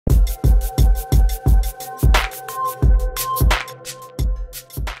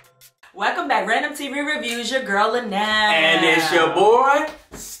Welcome back, Random TV Reviews, your girl Lynette. And it's your boy,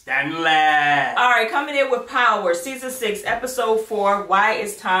 Stanley. Alright, coming in with Power, Season 6, Episode 4, Why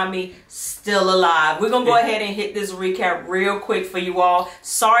is Tommy Still Alive? We're going to go ahead and hit this recap real quick for you all.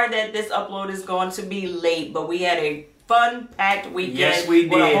 Sorry that this upload is going to be late, but we had a fun-packed weekend. Yes, we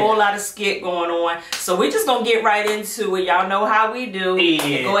did. With a whole lot of skit going on. So we're just going to get right into it. Y'all know how we do.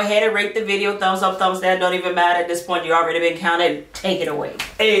 Yeah. Go ahead and rate the video. Thumbs up, thumbs down. Don't even matter at this point. You already been counted. Take it away.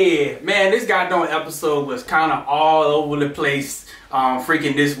 Hey, man, this goddamn episode was kind of all over the place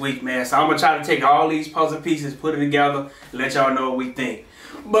freaking this week, man. So I'm going to try to take all these puzzle pieces, put it together, and let y'all know what we think.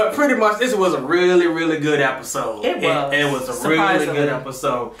 But pretty much, this was a really, really good episode. It was. It was a really good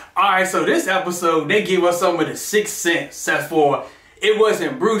episode. Alright, so this episode, they give us some of the Sixth Sense, except for it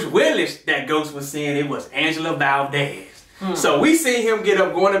wasn't Bruce Willis that Ghost was seeing, it was Angela Valdez. So we see him get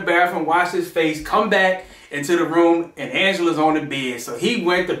up, go in the bathroom, wash his face, come back into the room, and Angela's on the bed. So he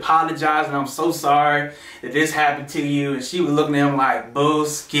went to apologize, and I'm so sorry that this happened to you. And she was looking at him like,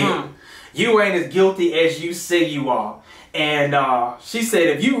 bullshit. You ain't as guilty as you say you are. And she said,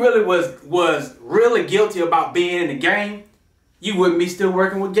 if you really was really guilty about being in the game, you wouldn't be still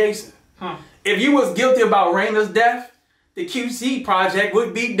working with Jason. If you was guilty about Raina's death, the QC project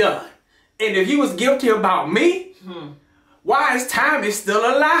would be done. And if you was guilty about me, why is Tommy still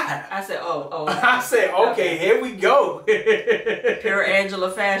alive? I said, oh. I said, okay, here we go. Pure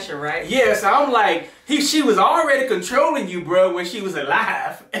Angela fashion, right? Yes, I'm like, she was already controlling you, bro, when she was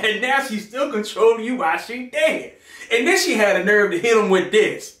alive. And now she's still controlling you while she's dead. And then she had a nerve to hit him with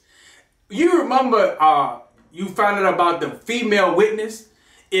this. You remember you found out about the female witness?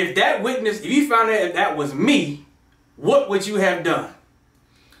 If you found out if that was me, what would you have done?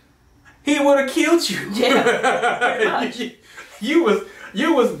 He would have killed you. Yeah, you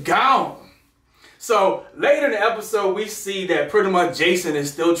was gone. So later in the episode, we see that pretty much Jason is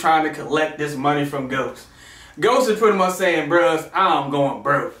still trying to collect this money from Ghost. Ghost is pretty much saying, bruh, I'm going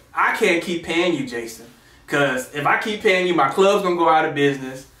broke. I can't keep paying you, Jason. Because if I keep paying you, my club's going to go out of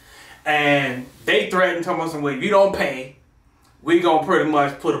business. And they threatened to us, well, if you don't pay, we going to pretty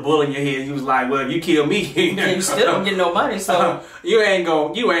much put a bullet in your head. He was like, well, if you kill me, you still don't get no money. So you ain't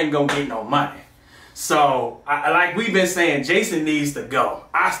gonna get no money. So like we've been saying, Jason needs to go.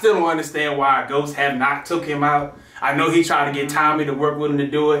 I still don't understand why Ghost have not took him out. I know he tried to get Tommy to work with him to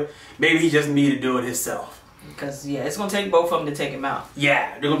do it. Maybe he just need to do it himself. Because, yeah, it's going to take both of them to take him out.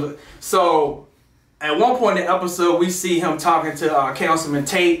 Yeah. So at one point in the episode, we see him talking to Councilman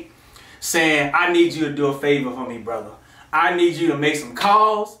Tate, saying, I need you to do a favor for me, brother. I need you to make some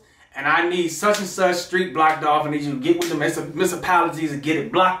calls, and I need such and such street blocked off. I need you to get with the municipalities and get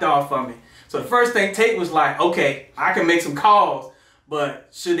it blocked off for me. So the first thing Tate was like, okay, I can make some calls, but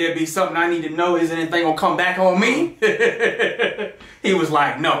should there be something I need to know? Is anything going to come back on me? He was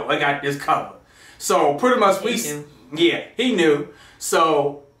like, no, I got this covered. So pretty much he knew.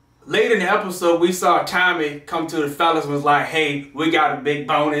 So later in the episode, we saw Tommy come to the fellas and was like, hey, we got a big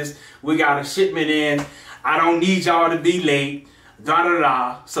bonus. We got a shipment in. I don't need y'all to be late.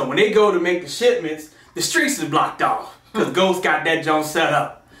 Da-da-da. So when they go to make the shipments, the streets is blocked off. Because Ghost got that joint set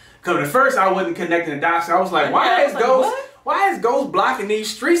up. Because at first I wasn't connecting the dots. So I was like, why is Ghost blocking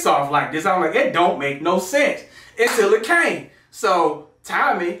these streets off like this? I'm like, it don't make no sense. Until it came. So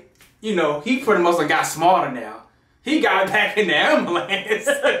Tommy, you know, he pretty much got smarter now. He got back in the ambulance.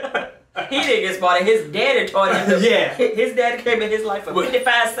 He didn't get smarter. His daddy taught him. Yeah. His dad came in his life for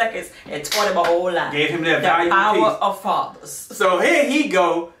 55 seconds and taught him a whole lot. Gave him that valuable power piece. of fathers. So here he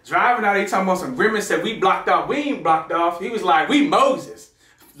go, driving out. He talking about some Grimmett said we blocked off. We ain't blocked off. He was like, we Moses.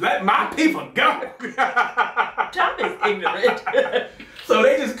 Let my people go. Tommy's ignorant. So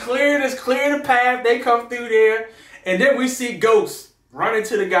they just clear the path. They come through there. And then we see Ghost running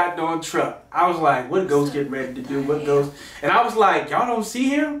to the goddamn truck. I was like, what Ghost getting ready to do? What Ghost? And I was like, y'all don't see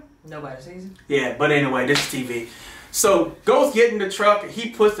him? Nobody sees him. Yeah, but anyway, this is TV. So Ghost get in the truck, and he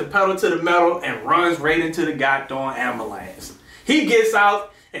puts the pedal to the metal and runs right into the goddamn ambulance. He gets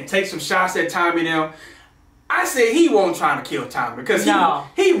out and takes some shots at Tommy now. I said he wasn't trying to kill Tommy because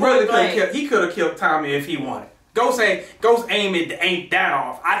he really could have killed Tommy if he wanted. Ghost ain't that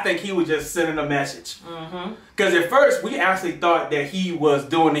off. I think he was just sending a message. Because at first we actually thought that he was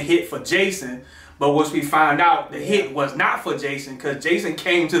doing the hit for Jason. But once we found out the hit was not for Jason, because Jason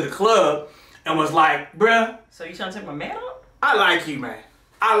came to the club and was like, bruh. So you trying to take my man up? I like you, man.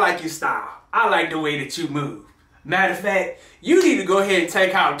 I like your style. I like the way that you move. Matter of fact, you need to go ahead and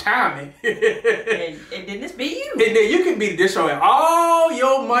take out Tommy. and then this be you. And then you can be the destroyer. All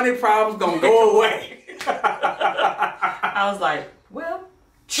your money problems gonna go away. I was like, well,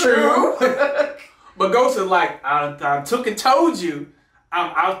 true. But Ghost is like, I took and told you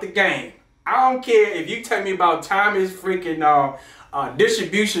I'm out the game. I don't care if you tell me about Tommy's freaking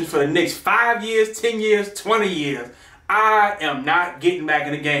distribution for the next 5 years, 10 years, 20 years. I am not getting back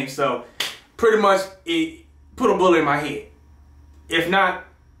in the game. So pretty much it put a bullet in my head. If not,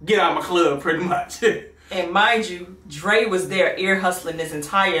 get out of my club pretty much. And mind you, Dre was there ear hustling this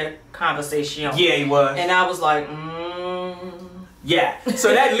entire conversation. Yeah, he was. And I was like, Yeah.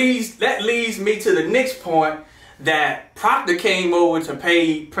 So that leads me to the next point, that Proctor came over to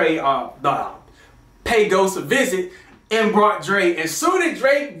pay Ghost a visit and brought Dre. As soon as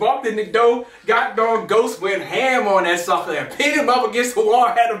Dre walked in the door, goddamn Ghost went ham on that sucker and pinned him up against the wall,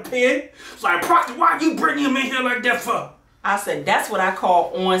 had a pin. It's like, Proctor, why you bringing him in here like that for? I said, that's what I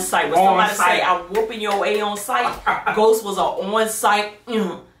call on-site. When somebody say, I'm whooping your A on-site, Ghost was a on-site,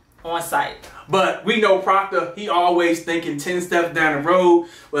 on-site. But we know Proctor, he always thinking 10 steps down the road,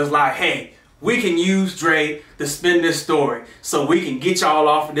 was like, hey, we can use Dre to spin this story so we can get y'all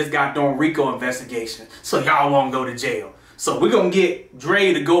off of this goddamn RICO investigation so y'all won't go to jail. So we're going to get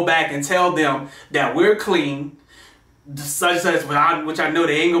Dre to go back and tell them that we're clean, such which I know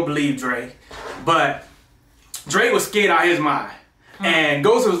they ain't going to believe Dre. But Dre was scared out of his mind. And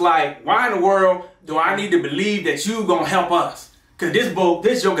Ghost was like, why in the world do I need to believe that you going to help us? Because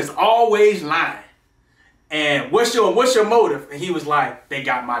this joke is always lying. And what's your motive? And he was like, they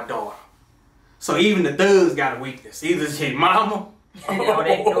got my daughter. So even the thugs got a weakness. Either his mama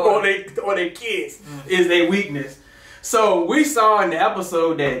or their kids is their weakness. So we saw in the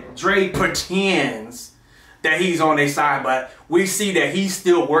episode that Dre pretends that he's on their side, but we see that he's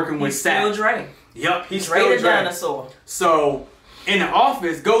still working with Sack. Still Dre. Yep, he's Dre still the Dre. dinosaur. So in the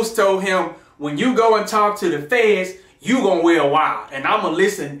office, Ghost told him, when you go and talk to the feds, you gonna wear a wild, and I'm gonna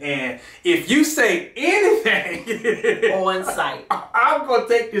listen. And if you say anything on site, I'm gonna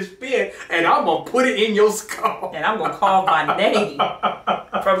take this pen and I'm gonna put it in your skull, and I'm gonna call my name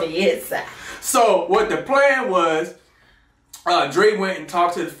from the inside. So what the plan was, Dre went and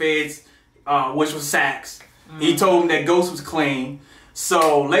talked to the feds, which was Sax. He told him that Ghost was clean.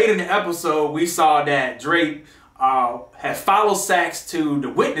 So later in the episode, we saw that Dre had followed Sax to the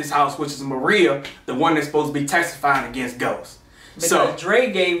witness house, which is Maria, the one that's supposed to be testifying against Ghost. Because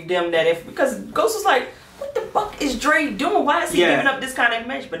Dre gave them that because Ghost was like, what the fuck is Dre doing? Why is he giving up this kind of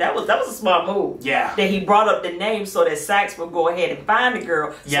information? But that was a smart move. Yeah. That he brought up the name so that Sax would go ahead and find the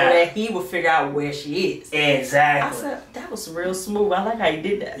girl so that he would figure out where she is. Exactly. I said, that was real smooth. I like how he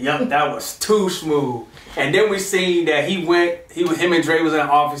did that. Yep, that was too smooth. And then we seen that him and Dre was in the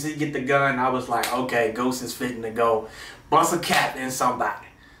office, he get the gun. I was like, okay, Ghost is fitting to go bust a cap in somebody.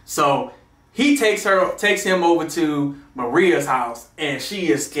 So he takes him over to Maria's house, and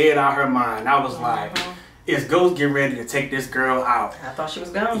she is scared out of her mind. I was like, is Ghost getting ready to take this girl out? I thought she was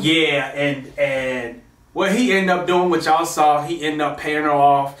gone. Yeah, and what he ended up doing, what y'all saw, he ended up paying her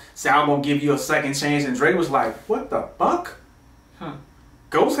off, saying, I'm gonna give you a second chance. And Dre was like, what the fuck?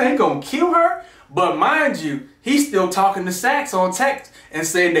 Ghost ain't gonna kill her? But mind you, he's still talking to Sax on text and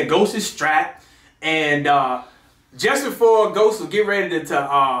saying that Ghost is strapped. And just before Ghost was getting ready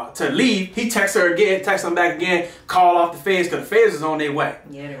to leave, he texts her again, texts him back again, call off the feds because the feds is on their way.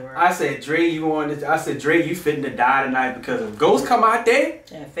 Yeah, they were. I said, Dre, you fitting to die tonight because if Ghost come out there,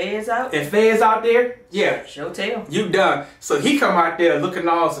 and feds out, there, yeah, show tell, you done. So he come out there looking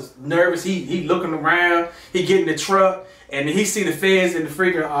all nervous. He looking around. He get in the truck and he see the feds in the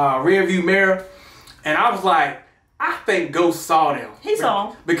freaking rear view mirror. And I was like, I think Ghost saw them. He saw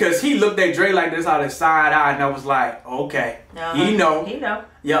them. Because he looked at Dre like this out of his side eye, and I was like, okay. He know. He know.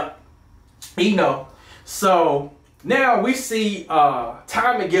 Yep. He know. So now we see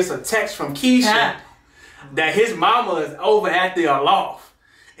Tommy gets a text from Keisha that his mama is over at the loft.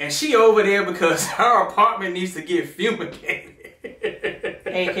 And she over there because her apartment needs to get fumigated.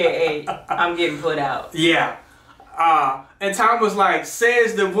 AKA, I'm getting put out. Yeah. And Tom was like,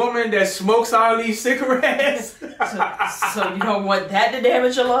 says the woman that smokes all these cigarettes. So you don't want that to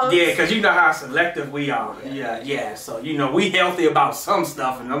damage your lungs? Yeah, because you know how selective we are. Yeah. So, you know, we healthy about some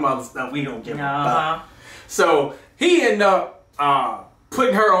stuff and some other stuff we don't give a fuck. So he ended up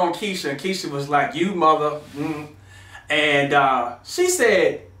putting her on Keisha. And Keisha was like, you mother. And she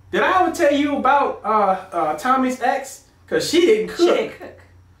said, did I ever tell you about Tommy's ex? Because she didn't cook. She didn't cook.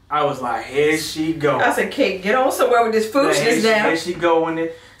 I was like, here she go. I said, Kate, get on somewhere with this foolishness now. Here she go in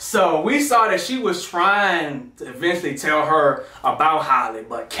it. So we saw that she was trying to eventually tell her about Holly,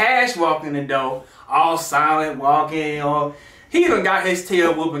 but Cash walked in the door, all silent, walking. He done got his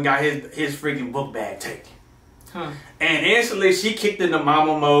tail whooped and got his freaking book bag taken. And instantly she kicked into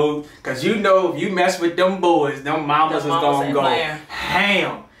mama mode, because you know if you mess with them boys, them mamas is going to go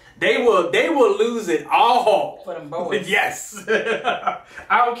ham. They will lose it all. For them boys. Yes.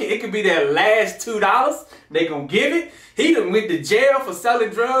 I don't care. It could be their last $2. They gonna give it. He done went to jail for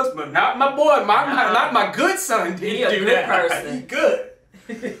selling drugs, but not my boy. Not my good son didn't do that. Person. He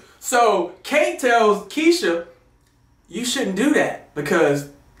good. So Kate tells Keisha, you shouldn't do that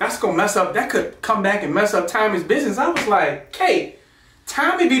because that's gonna mess up. That could come back and mess up Tommy's business. I was like, Kate,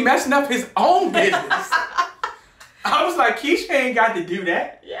 Tommy be messing up his own business. I was like, Keisha ain't got to do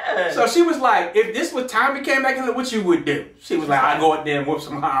that. Yeah. So she was like, if this was Tommy came back and what you would do? She was like, I'd go out there and whoop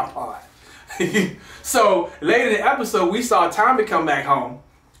some high part. So later in the episode, we saw Tommy come back home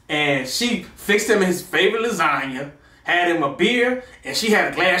and she fixed him his favorite lasagna, had him a beer, and she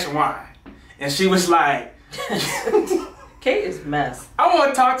had a glass of wine. And she was like, Kate is a mess. I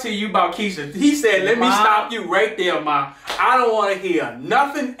want to talk to you about Keisha. He said, let me stop you right there, Ma. I don't want to hear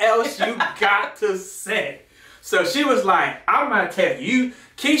nothing else you got to say. So she was like, I'm going to tell you,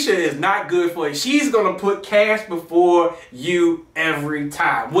 Keisha is not good for you. She's going to put cash before you every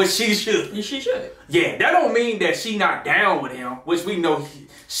time, which she should. She should. Yeah, that don't mean that she not down with him, which we know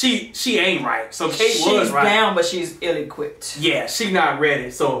she ain't right. So Kate was right. She's down, but she's ill-equipped. Yeah, she not ready.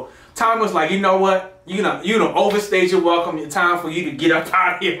 So Tom was like, you know what? You don't overstayed your welcome. It's time for you to get up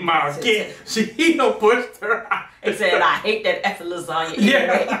out of here, Miles. He don't push her out. He said, I hate that effing lasagna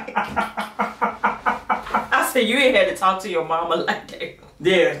anyway. I said, you ain't had to talk to your mama like that.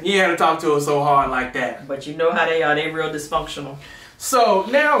 Yeah, you ain't had to talk to her so hard like that. But you know how they are. They real dysfunctional. So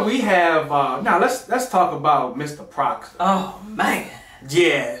now we have, now let's talk about Mr. Proctor. Oh, man.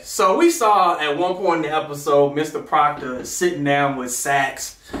 Yeah, so we saw at one point in the episode, Mr. Proctor sitting down with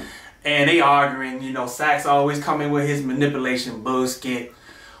Sax, and they arguing. You know, Sax always coming with his manipulation bullshit,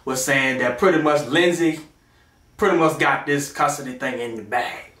 was saying that pretty much Lindsay pretty much got this custody thing in the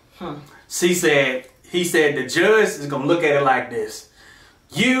bag. He said the judge is going to look at it like this.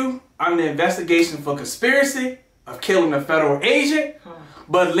 You under investigation for conspiracy of killing a federal agent,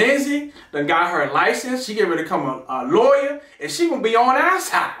 but Lindsay done got her license. She get ready to become a lawyer, and she gonna be on our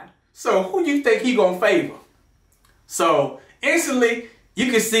side. So who you think he gonna favor? So instantly,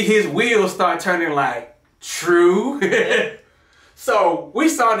 you can see his wheels start turning like, true. So we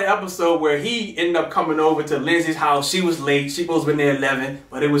saw the episode where he ended up coming over to Lindsay's house. She was late. She supposed to be there 11,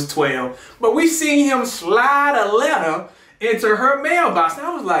 but it was 12. But we seen him slide a letter into her mailbox. And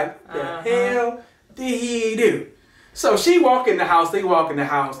I was like, what the hell did he do? So she walk in the house, they walk in the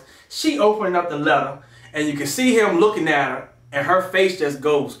house, she opened up the letter, and you can see him looking at her, and her face just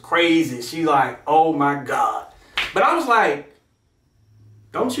goes crazy. She's like, oh my God. But I was like,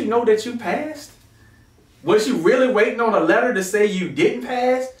 don't you know that you passed? Was you really waiting on a letter to say you didn't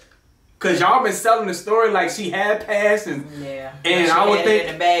pass? Because y'all been selling the story like she had passed, and and I would think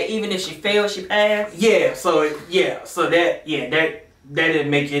in the bag, even if she failed, she passed. Yeah, so that didn't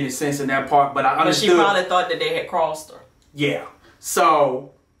make any sense in that part, but I understood. But she probably thought that they had crossed her. Yeah.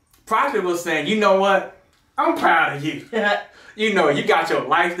 So Proctor was saying, you know what? I'm proud of you. You know, you got your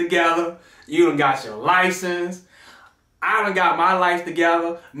life together. You done got your license. I done got my life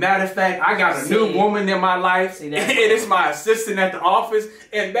together. Matter of fact, I got a new woman in my life. And it's my assistant at the office.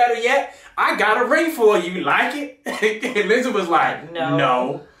 And better yet, I got a ring for you. You like it? And Lindsay was like,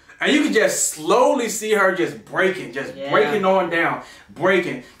 no. And you could just slowly see her just breaking, breaking on down,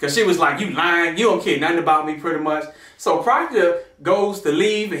 breaking. Because she was like, you lying, you don't care nothing about me pretty much. So Proctor goes to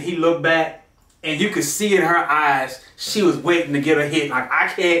leave and he looked back and you could see in her eyes, she was waiting to get a hit. Like, I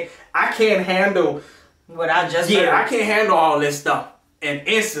can't handle what I just heard. I can't handle all this stuff. And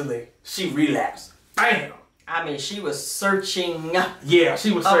instantly, she relapsed. Bam! I mean, she was searching. Yeah,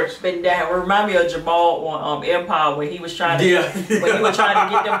 she was searching. Up and down. Remind me of Jamal on Empire when he was trying to when he was trying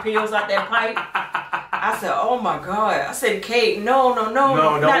to get them pills out that pipe. I said, oh my God. I said, Kate, no,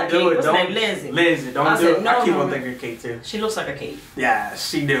 don't do it. What's her name? Lindsay. Lindsay, don't do it. I keep on thinking Kate too. She looks like a Kate. Yeah,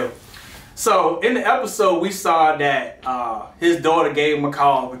 she do. So in the episode, we saw that his daughter gave him a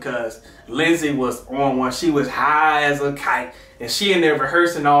call because Lindsay was on one. She was high as a kite. And she in there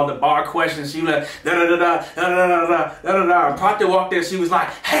rehearsing all the bar questions. She was like, da-da-da-da. And Proctor walked in. She was like,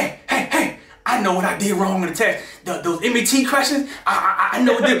 hey, I know what I did wrong in the test. Those MET questions, I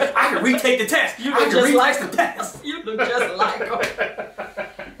know what I did. I can retake the test. You look just like the test. You look just like her.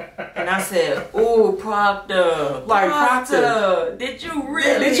 And I said, ooh, Proctor. Proctor, did you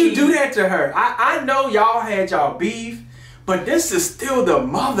really? Did you do that to her? I know y'all had y'all beef, but this is still the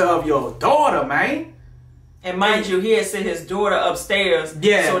mother of your daughter, man. And mind you, he had sent his daughter upstairs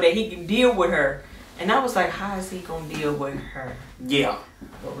so that he can deal with her. And I was like, how is he going to deal with her? Yeah.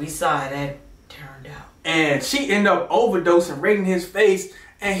 But we saw how that turned out. And she ended up overdosing right in his face,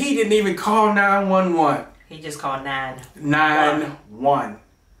 and he didn't even call 911. He just called 911.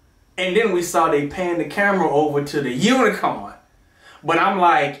 And then we saw they pan the camera over to the unicorn. But I'm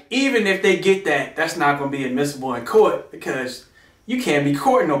like, even if they get that, that's not going to be admissible in court because you can't be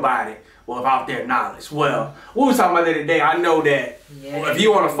courting nobody without their knowledge. Well, we were talking about that today. I know that if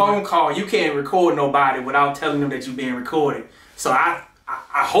you on a phone call, you can't record nobody without telling them that you're being recorded. So I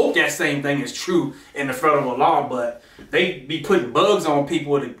hope that same thing is true in the federal law, but they be putting bugs on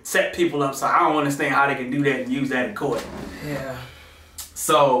people to set people up. So I don't understand how they can do that and use that in court. Yeah.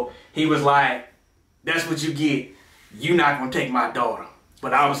 So he was like, that's what you get. You're not going to take my daughter.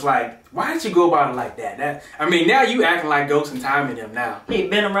 But I was like, why did you go about it like that? I mean, now you acting like Ghost and Tommy them now. He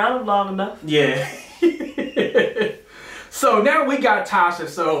been around long enough. Yeah. So now we got Tasha.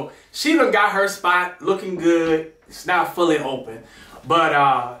 So she done got her spot looking good. It's not fully open.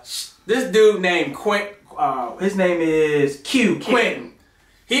 But this dude named his name is Quentin.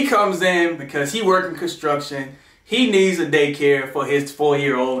 He comes in because he working construction. He needs a daycare for his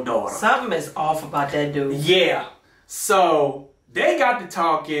 4-year-old daughter. Something is off about that dude. Yeah. So they got to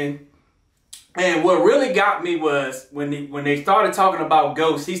talking, and what really got me was when they started talking about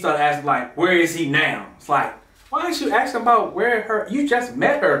Ghost, he started asking like, where is he now? It's like, why aren't you asking about where you just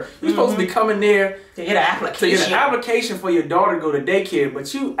met her? You're supposed to be coming there to get an application. To get an application for your daughter to go to daycare,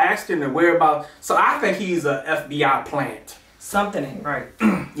 but you asked him to whereabouts. So I think he's a FBI plant. Something ain't right.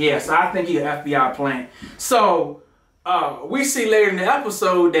 Yes, I think he's an FBI plant. So we see later in the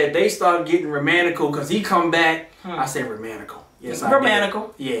episode that they start getting romantical because he come back. I said romantical. Yes,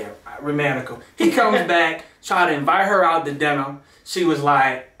 romantical. Yeah, romantical. He comes back, try to invite her out to dinner. She was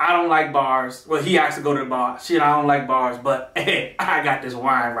like, I don't like bars. Well, he asked to go to the bar. She said, I don't like bars, but hey, I got this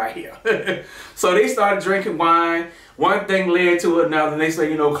wine right here. So they started drinking wine. One thing led to another. And they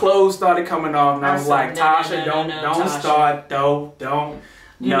said, clothes started coming off. And I was like, Tasha, don't Tasha. Start, don't.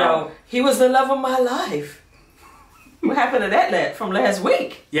 You know, he was the love of my life. What happened to that from last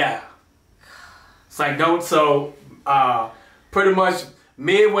week? Yeah. It's like, don't. So pretty much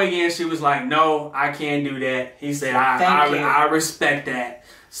midway in, she was like, no, I can't do that. He said, I respect that.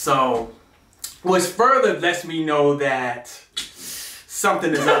 So, which further lets me know that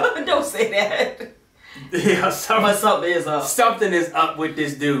something is up. Don't say that. Yeah, something is up. Something is up with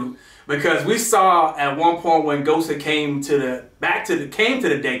this dude. Because we saw at one point when Ghost came to the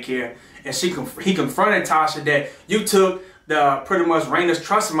daycare, and he confronted Tasha that you took the pretty much Raina's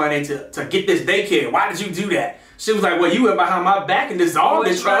trust money to get this daycare. Why did you do that? She was like, well, you went behind my back and dissolved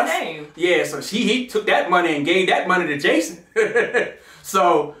the trust. Yeah, so he took that money and gave that money to Jason.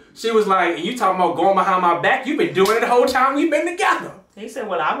 So she was like, and you talking about going behind my back? You've been doing it the whole time we've been together. He said,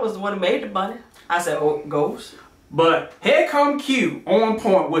 well, I was the one who made the money. I said, oh, Ghost. But here come Q on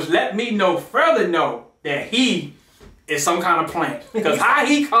point, which let me further know that he is some kind of plant. Because how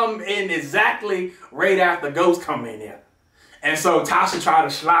he come in exactly right after Ghost come in there. And so Tasha tried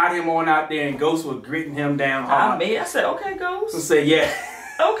to slide him on out there, and Ghost was gritting him down hard. I said, okay, Ghost. So say, yeah.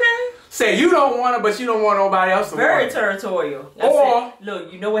 Okay. Say, you don't want her, but you don't want nobody else to want her. Very territorial. Or,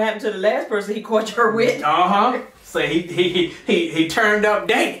 look, you know what happened to the last person he caught her with? Say, he turned up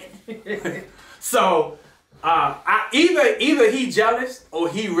dating. So, either he jealous, or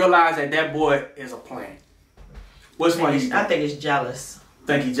he realized that boy is a plant. Which one you think? I think it's jealous.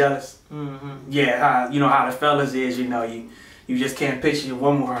 Think he jealous? Mm-hmm. Yeah, how the fellas is, you just can't picture a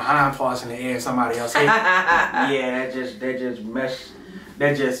woman with her hind parts in the air and somebody else hit. Yeah,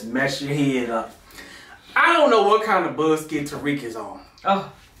 that just mess your head up. I don't know what kind of buzzkid Tariq is on.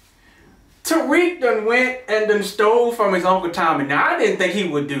 Oh. Tariq done went and done stole from his Uncle Tommy. Now, I didn't think he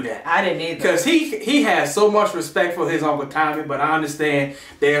would do that. I didn't either. Because he has so much respect for his Uncle Tommy, but I understand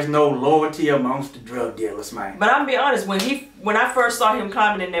there's no loyalty amongst the drug dealers, man. But I'm going to be honest, when I first saw him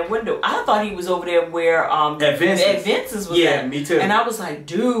climbing in that window, I thought he was over there where at Vince's was at. Yeah, me too. And I was like,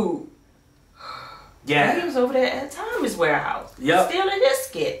 dude. Yeah. He was over there at Tommy's warehouse. Yep. Stealing his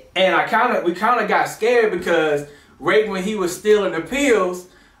skit. And we kind of got scared because right when he was stealing the pills,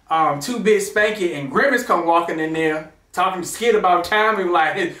 2-Bit Spanky and Grimace come walking in there talking skit about Tommy,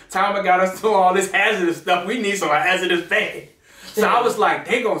 like, hey, Tommy got us doing all this hazardous stuff. We need some hazardous thing. So I was like,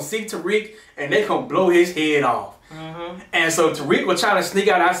 they gonna see Tariq and they gonna blow his head off. Mm-hmm. And so Tariq was trying to sneak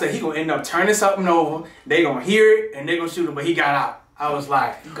out. I said he gonna end up turning something over. They gonna hear it and they gonna shoot him, but he got out. I was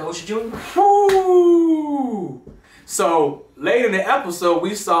like, Ghost Jr. Whoo! So later in the episode,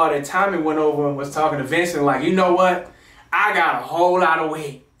 we saw that Tommy went over and was talking to Vincent like, you know what? I got a whole lot of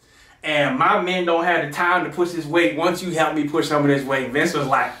weight. And my men don't have the time to push this weight. Once you help me push some of this weight, Vince was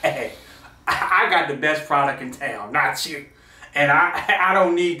like, hey, I got the best product in town, not you. And I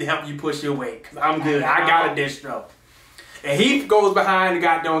don't need to help you push your weight because I'm good. I got a distro. And he goes behind the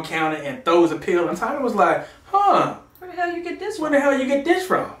goddamn counter and throws a pill. And Tommy was like, huh. Where the hell you get this from? Where the hell you get this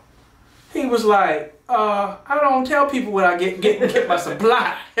from? He was like, I don't tell people what I get my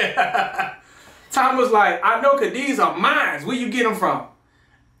supply. Tom was like, I know because these are mine. Where you get them from?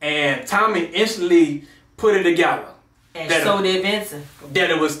 And Tommy instantly put it together. And so did Vincent. That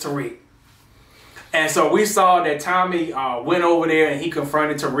it was Tariq. And so we saw that Tommy went over there and he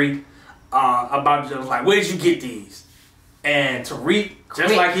confronted Tariq about it. Was like, where did you get these? And Tariq,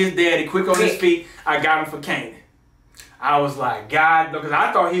 just like his daddy, quick on his feet, I got them for Kanan. I was like, God, because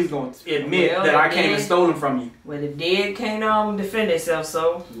I thought he was going to admit that I came and stole them from you. Well, the dead can't defend himself,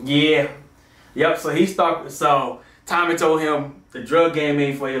 so. Yeah. Yep, so he started, so Tommy told him the drug game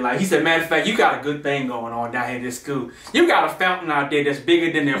ain't for your life. He said, matter of fact, you got a good thing going on down here at this school. You got a fountain out there that's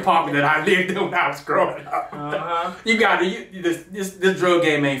bigger than the apartment that I lived in when I was growing up. You got this drug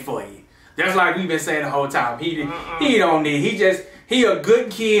game ain't for you. That's like we've been saying the whole time. He don't need, he a good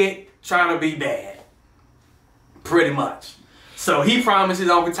kid trying to be bad. Pretty much. So he promises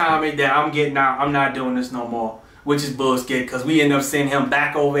Uncle Tommy that I'm getting out. I'm not doing this no more. Which is bullshit because we ended up sending him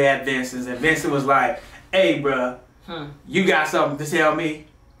back over at Vincent's. And Vincent was like, hey, bruh, you got something to tell me?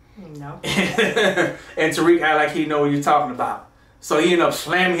 No. And Tariq act like he know what you're talking about. So he ended up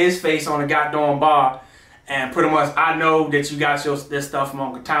slamming his face on the goddamn bar. And pretty much, I know that you got this stuff from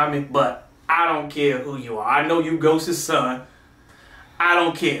Uncle Tommy, but I don't care who you are. I know you Ghost's son. I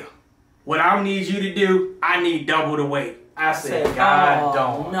don't care. What I need you to do, I need double the weight. I said, God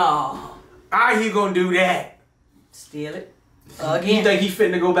don't. No. How he gonna do that? Steal it. Again. You think he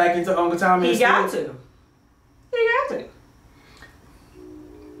finna go back into Uncle Tommy? He got to. He got to.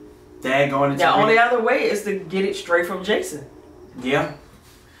 Dad going into the only other way is to get it straight from Jason. Yeah.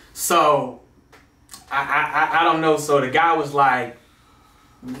 So, I don't know. So the guy was like,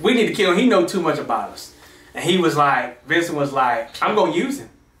 we need to kill him. He know too much about us. And he was like, Vincent was like, I'm gonna use him.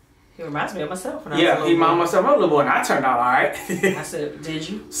 He reminds me of myself. When he reminds myself of a little boy, and I turned out all right. I said, did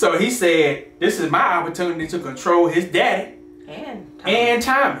you? So he said, this is my opportunity to control his daddy and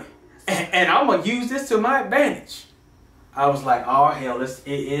Tommy. And I'm going to use this to my advantage. I was like, oh, hell, it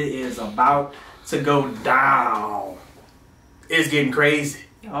is about to go down. It's getting crazy.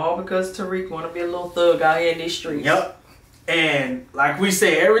 All because Tariq want to be a little thug out here in these streets. Yep. And like we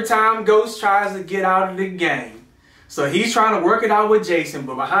say, every time Ghost tries to get out of the game, so he's trying to work it out with Jason,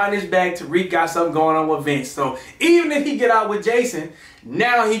 but behind his back, Tariq got something going on with Vince. So even if he get out with Jason,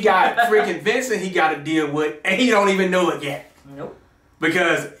 now he got freaking Vincent he got to deal with, and he don't even know it yet. Nope.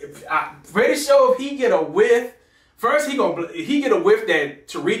 Because I'm pretty sure if he get a whiff, first he get a whiff that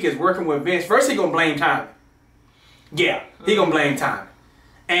Tariq is working with Vince. First he gonna blame Tommy. Yeah, he gonna blame Tommy,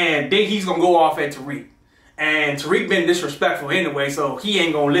 and then he's gonna go off at Tariq. And Tariq been disrespectful anyway, so he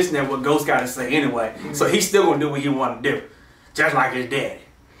ain't gonna listen to what Ghost gotta say anyway. So he's still gonna do what he wanna do, just like his daddy.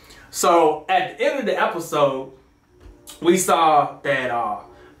 So at the end of the episode, we saw that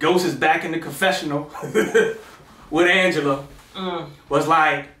Ghost is back in the confessional with Angela. Was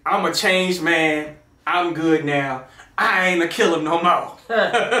like, I'm a changed man. I'm good now. I ain't a killer no more.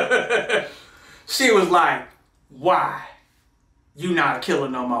 She was like, why? You not a killer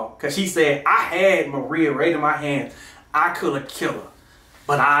no more. Because she said, I had Maria right in my hand. I could have killed her.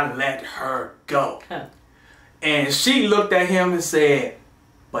 But I let her go. And she looked at him and said,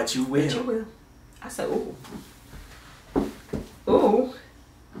 but you will. But you will. I said, ooh. Ooh.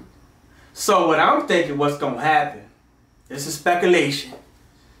 So what I'm thinking what's going to happen, this is speculation,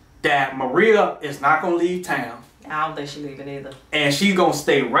 that Maria is not going to leave town. I don't think she's leaving either. And she's going to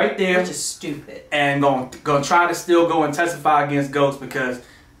stay right there. Which is stupid. And going to try to still go and testify against Ghost because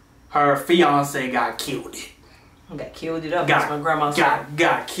her fiance got killed it. Got killed it up. That's my grandma said.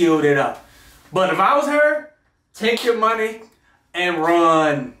 Got killed it up. But if I was her, take your money and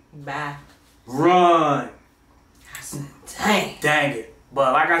run. Bye. Run. I said, dang. Dang it.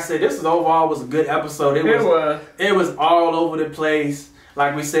 But like I said, this overall was a good episode. It was all over the place.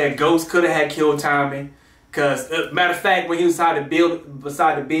 Like we said, Ghost could have had killed Tommy. Because, matter of fact, when he was beside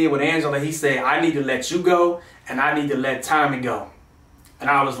the bed with Angela, he said, I need to let you go, and I need to let Tommy go. And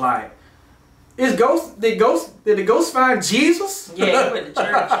I was like, did the ghost find Jesus? Yeah, he went to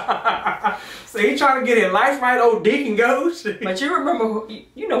church. So he trying to get his life right, old Deacon Ghost. But you remember,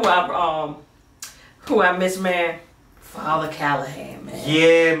 you know who I miss, man? Father Callahan, man.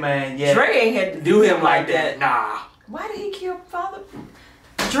 Yeah, man, yeah. Dre ain't had to do him like that. Nah. Why did he kill Father?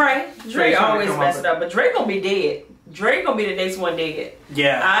 Dre always messed it up, but Dre gonna be dead. Dre gonna be the next one dead.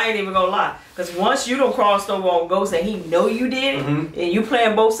 Yeah. I ain't even gonna lie. Because once you done crossed over on Ghost and he know you did it, and you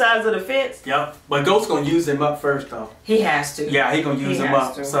playing both sides of the fence. Yep. But Ghost gonna use him up first though. He has to. Yeah, he gonna use him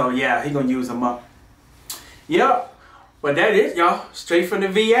up. So yeah, he gonna use him up. Yep. But that is, y'all. Straight from the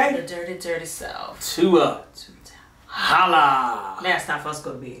VA. The dirty, dirty South. To Holla. Now it's time for us to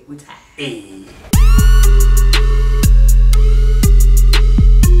go to bed. We tired. Hey.